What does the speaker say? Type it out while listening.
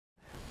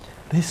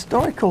the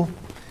historical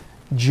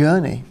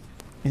journey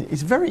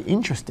is very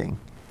interesting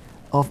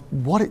of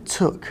what it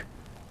took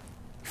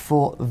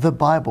for the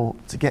Bible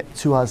to get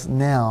to us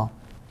now,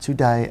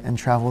 today, and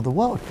travel the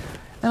world.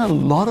 And a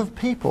lot of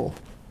people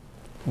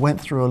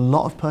went through a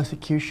lot of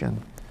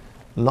persecution.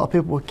 A lot of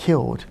people were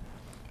killed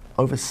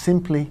over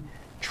simply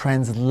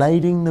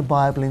translating the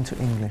Bible into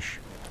English,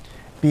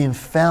 being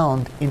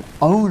found in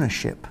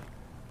ownership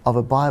of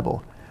a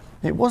Bible.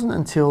 It wasn't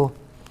until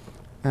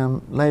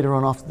later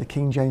on, after the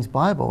King James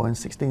Bible in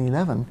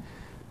 1611,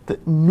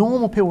 that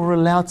normal people were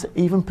allowed to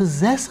even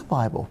possess a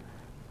Bible.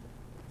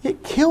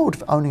 Get killed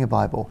for owning a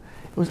Bible.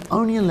 It was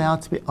only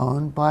allowed to be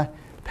owned by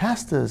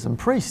pastors and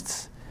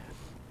priests.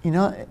 You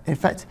know, in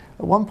fact,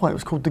 at one point it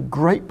was called the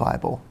Great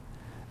Bible.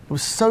 It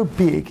was so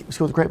big, it was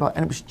called the Great Bible,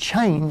 and it was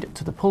chained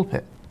to the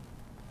pulpit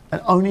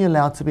and only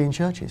allowed to be in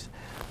churches.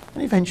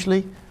 And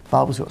eventually,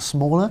 Bibles got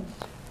smaller,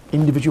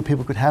 individual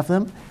people could have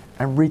them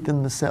and read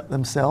them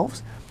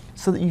themselves,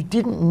 so that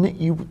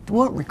you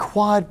weren't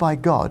required by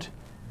God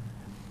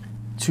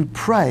to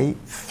pray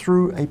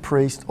through a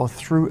priest or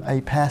through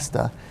a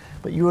pastor,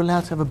 but you were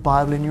allowed to have a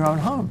Bible in your own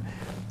home.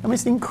 I mean,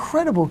 it's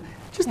incredible.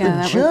 Just the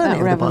journey of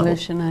the Bible.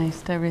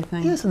 Revolutionized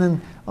everything. Yes, and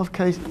then of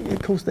course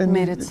then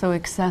made it so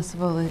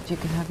accessible that you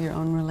could have your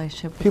own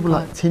relationship with people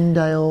God. like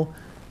Tyndale,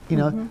 you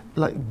know,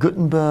 like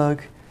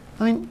Gutenberg.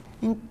 I mean,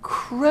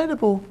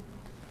 incredible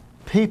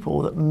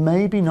people that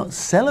maybe not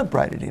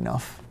celebrated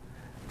enough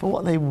for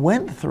what they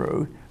went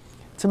through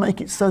to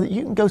make it so that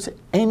you can go to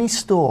any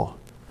store,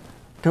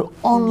 go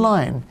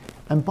online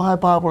and buy a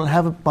Bible and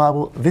have a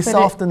Bible this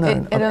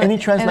afternoon of any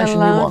translation you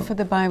want. It allowed for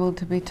the Bible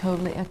to be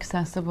totally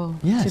accessible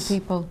to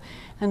people.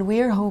 And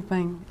we are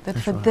hoping that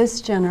for this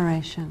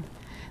generation,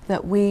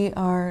 that we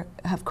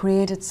have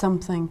created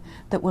something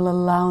that will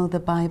allow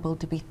the Bible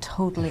to be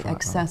totally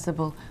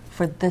accessible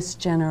for this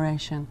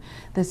generation.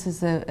 This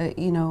is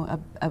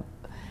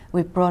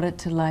we've brought it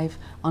to life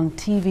on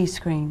TV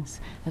screens.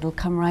 It'll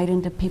come right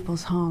into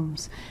people's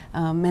homes.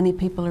 Many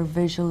people are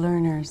visual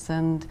learners,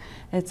 and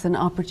it's an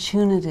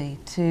opportunity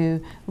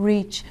to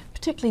reach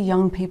particularly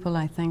young people,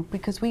 I think,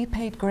 because we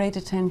paid great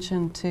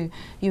attention to,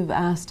 you've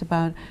asked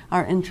about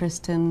our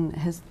interest in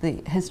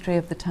the history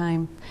of the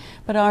time,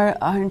 but our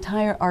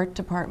entire art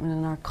department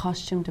and our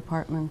costume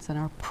departments and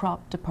our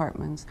prop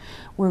departments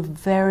were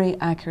very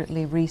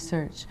accurately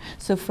researched.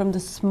 So from the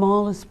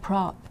smallest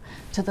prop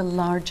to the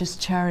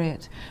largest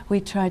chariot, we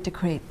tried to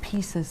create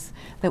pieces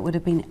that would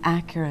have been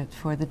accurate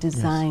for the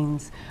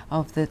designs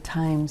of the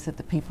times that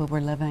the people were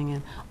living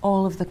in.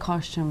 All of the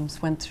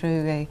costumes went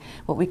through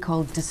what we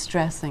call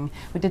distressing.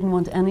 We didn't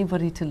want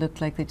anybody to look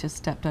like they just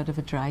stepped out of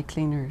a dry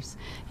cleaner's.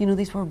 You know,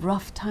 these were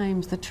rough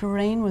times. The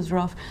terrain was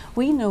rough.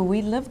 We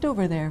lived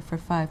over there for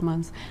 5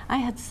 months. I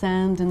had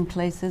sand in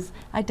places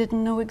I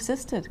didn't know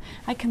existed.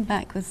 I came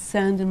back with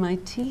sand in my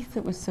teeth.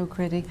 It was so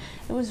gritty.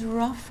 It was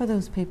rough for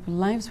those people.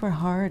 Lives were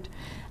hard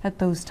at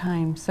those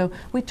times. So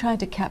we tried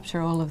to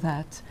capture all of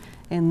that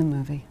in the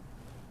movie.